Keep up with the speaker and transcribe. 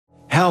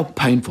How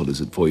painful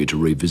is it for you to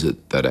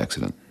revisit that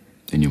accident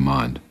in your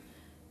mind?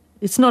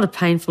 It's not a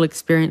painful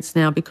experience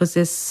now because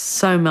there's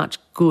so much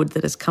good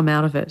that has come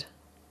out of it.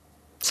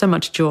 So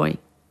much joy.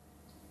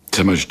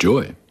 So much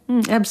joy?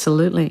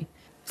 Absolutely.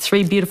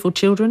 3 beautiful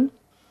children,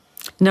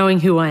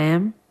 knowing who I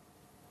am,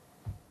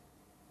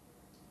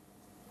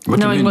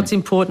 knowing what's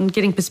important,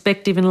 getting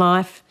perspective in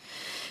life,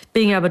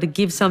 being able to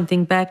give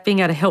something back,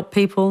 being able to help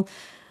people.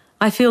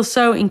 I feel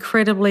so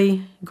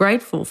incredibly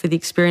grateful for the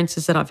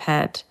experiences that I've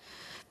had.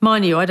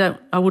 Mind you,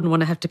 I wouldn't want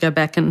to have to go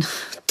back and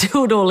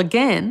do it all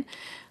again.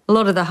 A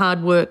lot of the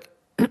hard work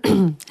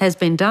has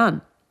been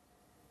done.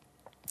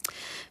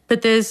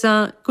 But there's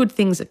good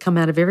things that come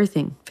out of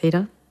everything,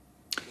 Peter.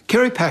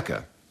 Kerry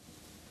Packer,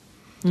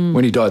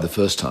 when he died the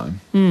first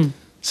time,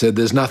 said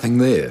there's nothing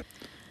there.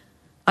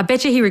 I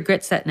bet you he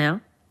regrets that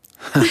now.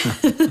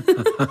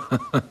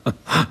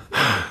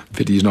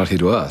 Pity he's not here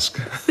to ask.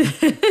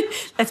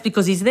 That's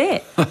because he's there.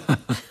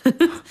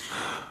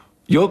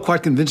 You're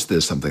quite convinced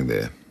there's something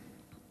there.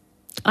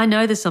 I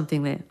know there's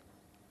something there.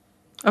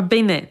 I've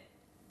been there.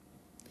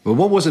 Well,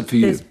 what was it for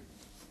you?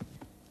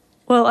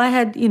 Well, I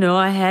had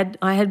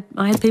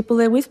people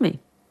there with me.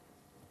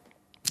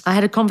 I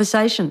had a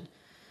conversation.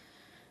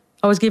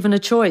 I was given a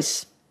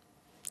choice.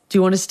 Do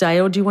you want to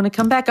stay or do you want to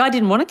come back? I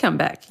didn't want to come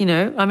back, you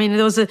know. I mean,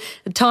 there was a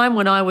time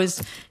when I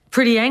was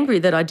pretty angry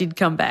that I did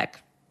come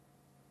back.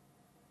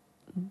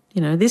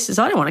 You know, I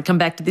don't want to come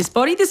back to this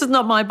body. This is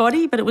not my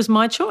body, but it was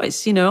my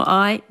choice. You know,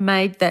 I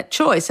made that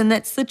choice, and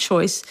that's the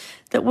choice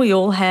that we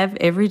all have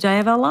every day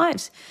of our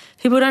lives.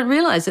 People don't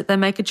realise that they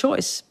make a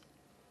choice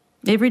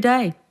every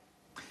day.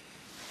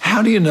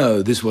 How do you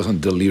know this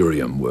wasn't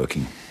delirium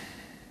working?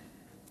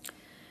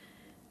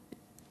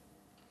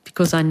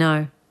 Because I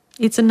know.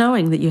 It's a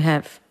knowing that you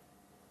have.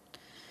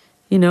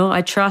 You know,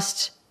 I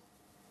trust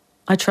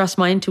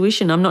my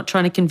intuition. I'm not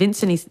trying to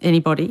convince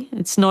anybody.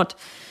 It's not,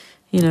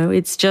 you know,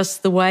 it's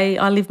just the way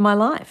I live my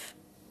life.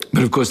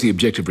 But of course the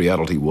objective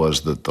reality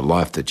was that the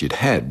life that you'd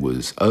had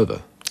was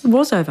over. It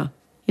was over.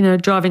 You know,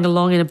 driving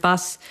along in a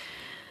bus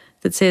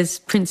that says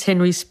Prince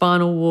Henry's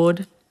Spinal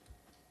Ward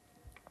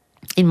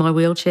in my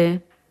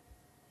wheelchair.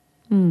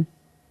 That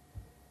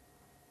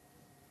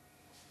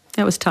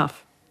was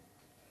tough.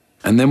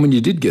 And then when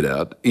you did get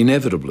out,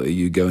 inevitably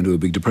you go into a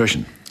big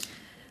depression.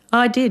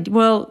 I did.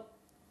 Well,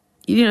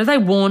 you know, they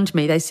warned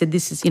me. They said,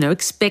 this is, you know,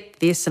 expect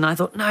this. And I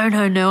thought,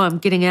 no, I'm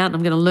getting out and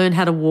I'm going to learn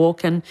how to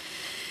walk. And,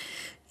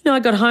 you know, I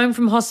got home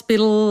from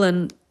hospital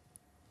and,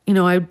 you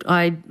know,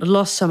 I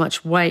lost so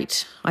much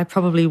weight. I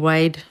probably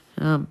weighed,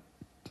 about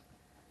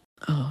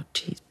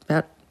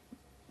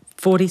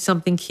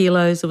 40-something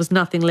kilos. There was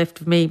nothing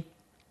left of me.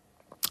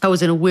 I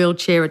was in a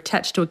wheelchair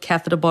attached to a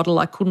catheter bottle.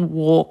 I couldn't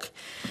walk.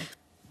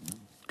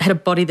 I had a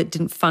body that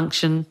didn't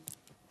function.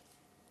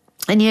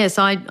 And yes,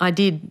 I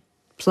did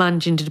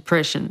plunge into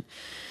depression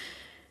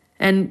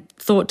and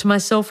thought to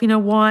myself, you know,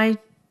 why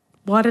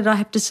did I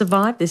have to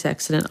survive this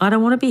accident? I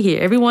don't want to be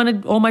here.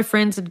 All my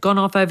friends had gone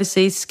off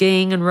overseas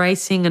skiing and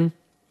racing, and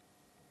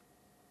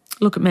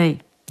look at me.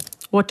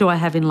 What do I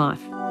have in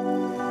life?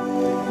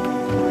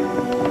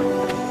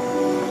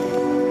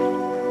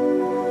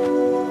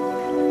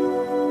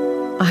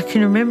 I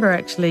can remember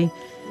actually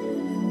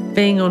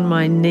being on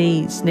my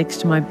knees next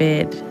to my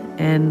bed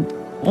and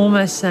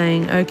almost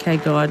saying, okay,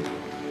 God,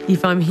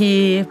 if I'm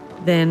here,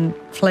 then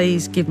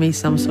please give me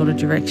some sort of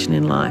direction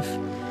in life,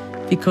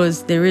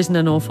 because there isn't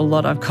an awful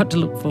lot I've got to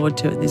look forward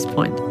to at this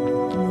point.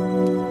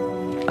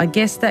 I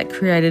guess that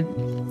created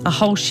a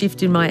whole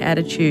shift in my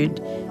attitude,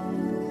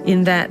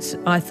 in that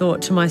I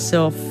thought to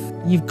myself,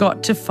 you've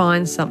got to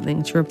find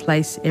something to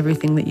replace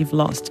everything that you've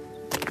lost.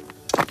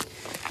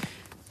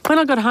 When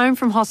I got home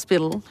from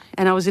hospital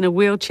and I was in a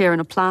wheelchair and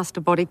a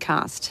plaster body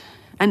cast,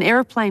 an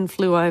aeroplane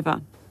flew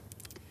over.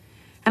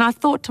 And I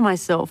thought to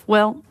myself,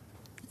 well,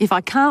 if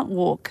I can't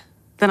walk,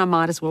 then I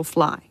might as well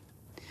fly.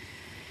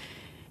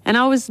 And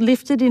I was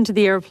lifted into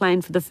the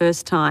aeroplane for the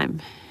first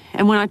time.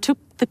 And when I took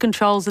the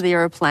controls of the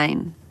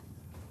aeroplane,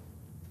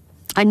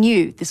 I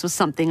knew this was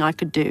something I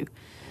could do.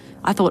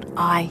 I thought,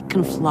 I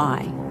can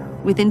fly.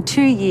 Within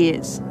 2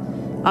 years,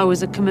 I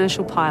was a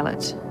commercial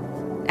pilot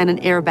and an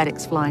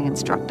aerobatics flying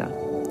instructor.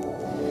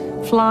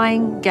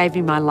 Flying gave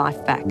me my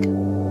life back.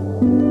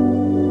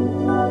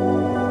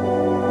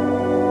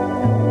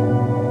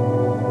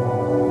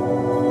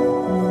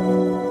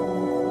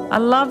 I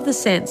love the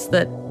sense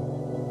that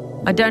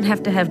I don't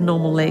have to have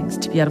normal legs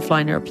to be able to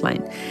fly an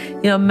aeroplane.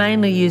 You know, I'm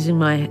mainly using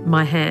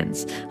my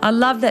hands. I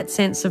love that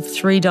sense of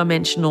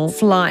three-dimensional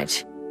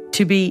flight,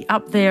 to be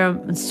up there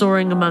and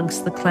soaring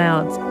amongst the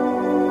clouds.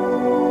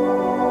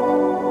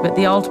 But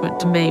the ultimate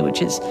to me,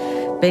 which is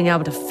being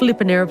able to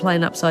flip an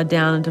aeroplane upside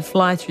down and to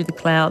fly through the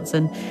clouds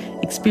and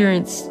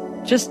experience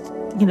just,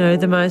 you know,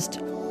 the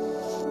most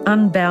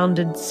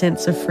unbounded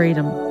sense of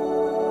freedom.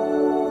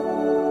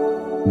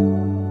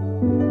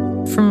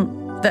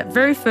 From that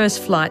very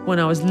first flight, when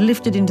I was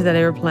lifted into that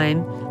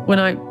aeroplane, when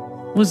I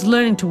was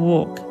learning to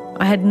walk,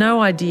 I had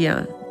no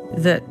idea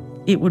that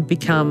it would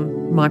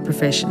become my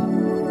profession.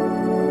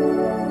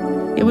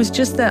 It was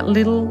just that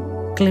little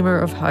glimmer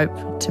of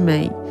hope to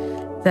me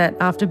that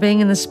after being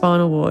in the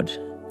spinal ward,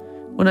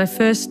 when I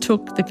first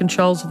took the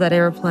controls of that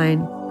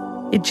aeroplane,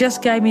 it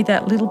just gave me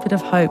that little bit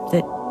of hope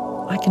that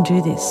I can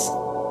do this.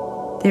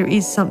 There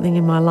is something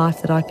in my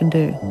life that I can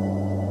do.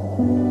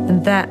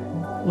 And that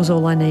was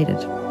all I needed.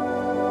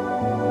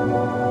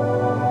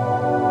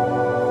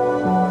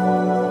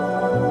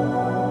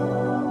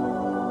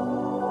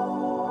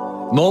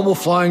 Normal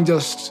flying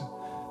just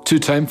too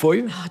tame for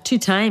you? Oh, too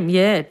tame,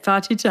 yeah,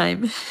 far too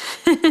tame.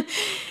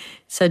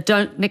 So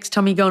next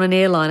time you go on an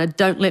airliner,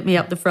 don't let me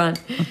up the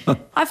front.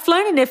 I've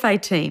flown an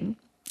F-18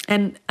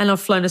 and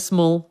I've flown a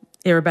small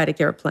aerobatic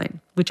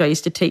aeroplane, which I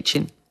used to teach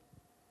in.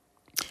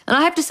 And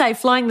I have to say,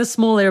 flying the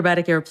small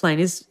aerobatic aeroplane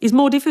is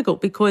more difficult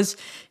because,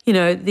 you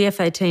know, the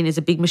F-18 is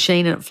a big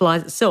machine and it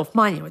flies itself.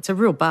 Mind you, it's a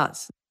real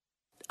buzz.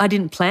 I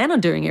didn't plan on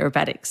doing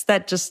aerobatics.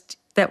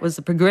 That was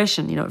the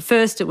progression. You know, at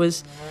first it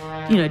was,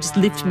 you know, just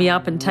lift me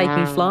up and take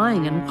me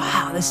flying and,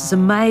 wow, this is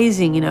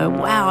amazing, you know,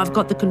 wow, I've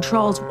got the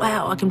controls,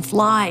 wow, I can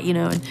fly, you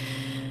know,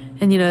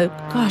 and you know,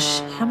 gosh,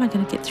 how am I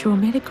going to get through a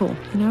medical?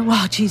 You know,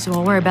 wow, geez,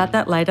 I'll worry about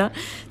that later.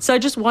 So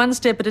just one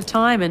step at a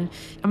time. And,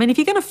 I mean, if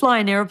you're going to fly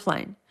an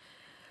aeroplane,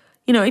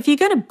 you know, if you're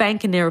going to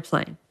bank an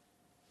aeroplane,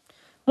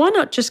 why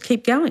not just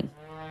keep going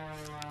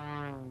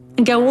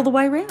and go all the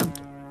way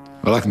around?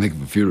 Well, I can think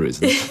of a few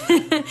reasons.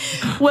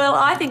 Well,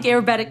 I think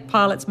aerobatic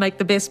pilots make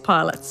the best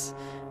pilots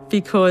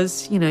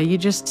because, you know, you're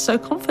just so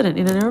confident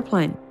in an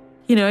aeroplane.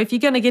 You know, if you're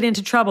going to get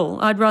into trouble,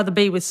 I'd rather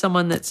be with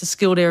someone that's a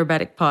skilled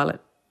aerobatic pilot.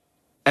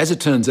 As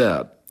it turns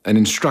out, an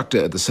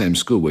instructor at the same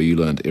school where you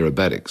learned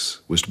aerobatics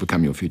was to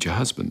become your future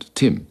husband,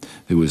 Tim,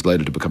 who was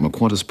later to become a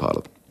Qantas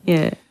pilot.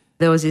 Yeah,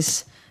 there was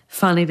this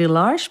funny little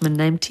Irishman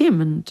named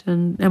Tim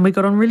and we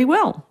got on really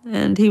well.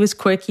 And he was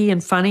quirky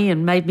and funny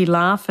and made me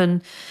laugh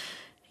and,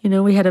 you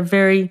know, we had a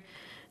very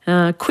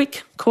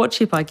quick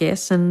courtship, I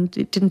guess, and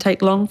it didn't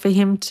take long for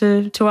him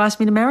to ask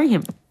me to marry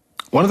him.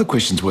 One of the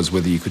questions was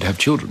whether you could have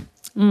children.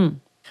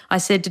 I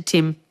said to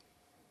Tim,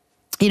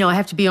 you know, I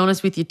have to be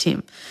honest with you,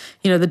 Tim.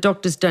 You know, the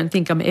doctors don't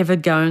think I'm ever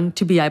going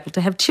to be able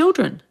to have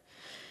children.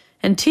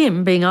 And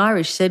Tim, being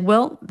Irish, said,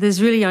 well,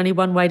 there's really only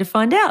one way to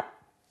find out.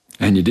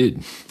 And you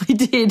did. We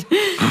did,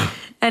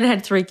 and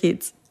had 3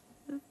 kids.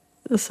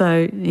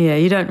 So, yeah,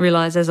 you don't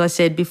realise, as I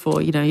said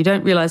before, you know, you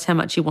don't realise how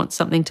much you want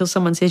something till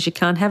someone says you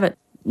can't have it.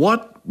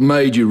 What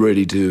made you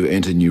ready to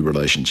enter new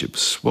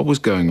relationships? What was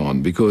going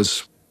on?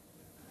 Because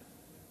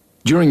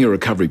during your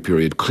recovery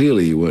period,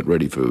 clearly you weren't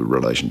ready for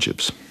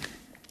relationships.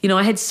 You know,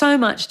 I had so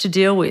much to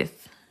deal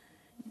with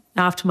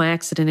after my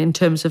accident in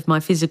terms of my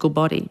physical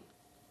body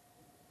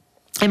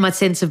and my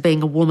sense of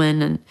being a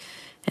woman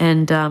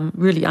and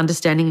really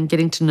understanding and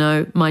getting to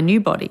know my new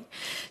body.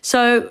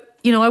 So,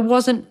 you know, I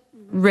wasn't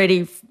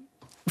ready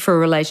for a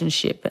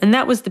relationship. And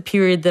that was the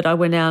period that I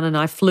went out and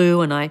I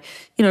flew and I,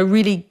 you know,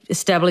 really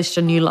established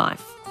a new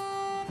life.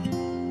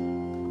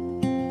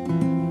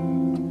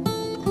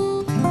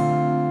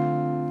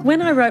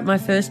 When I wrote my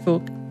first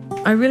book,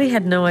 I really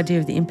had no idea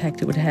of the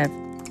impact it would have.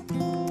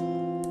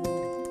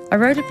 I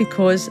wrote it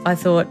because I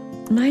thought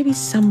maybe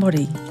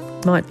somebody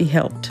might be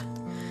helped.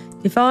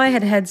 If I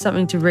had had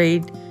something to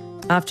read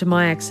after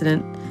my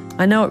accident,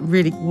 I know it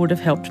really would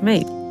have helped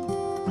me.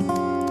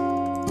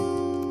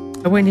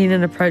 I went in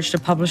and approached a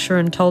publisher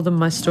and told them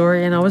my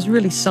story, and I was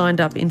really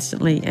signed up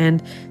instantly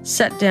and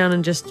sat down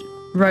and just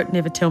wrote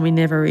Never Tell Me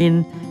Never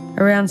in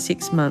around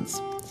 6 months.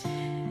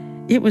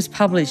 It was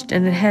published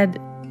and it had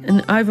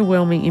an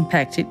overwhelming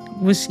impact. It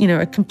was, you know,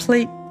 a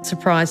complete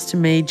surprise to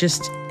me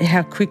just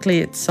how quickly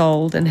it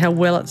sold and how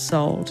well it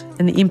sold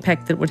and the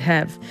impact that it would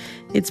have.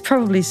 It's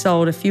probably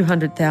sold a few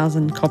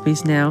 100,000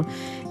 copies now.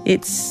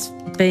 It's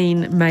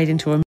been made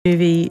into a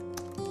movie.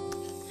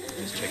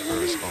 Just check for a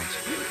response.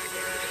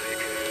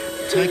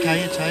 It's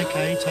okay, it's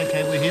okay, it's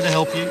okay. We're here to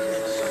help you.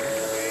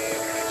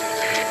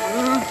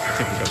 I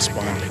think we've got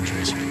spinal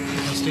injuries.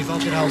 Steve, I'll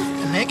get hold of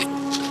the neck.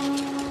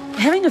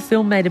 Having a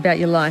film made about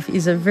your life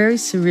is a very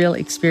surreal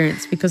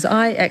experience because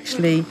I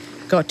actually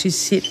got to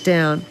sit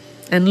down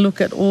and look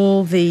at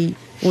all the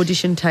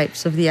audition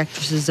tapes of the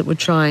actresses that were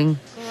trying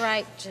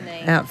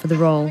out for the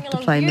role to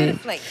play me.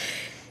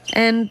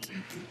 And,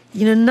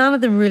 you know, none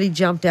of them really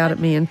jumped out at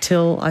me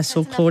until I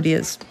saw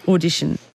Claudia's audition.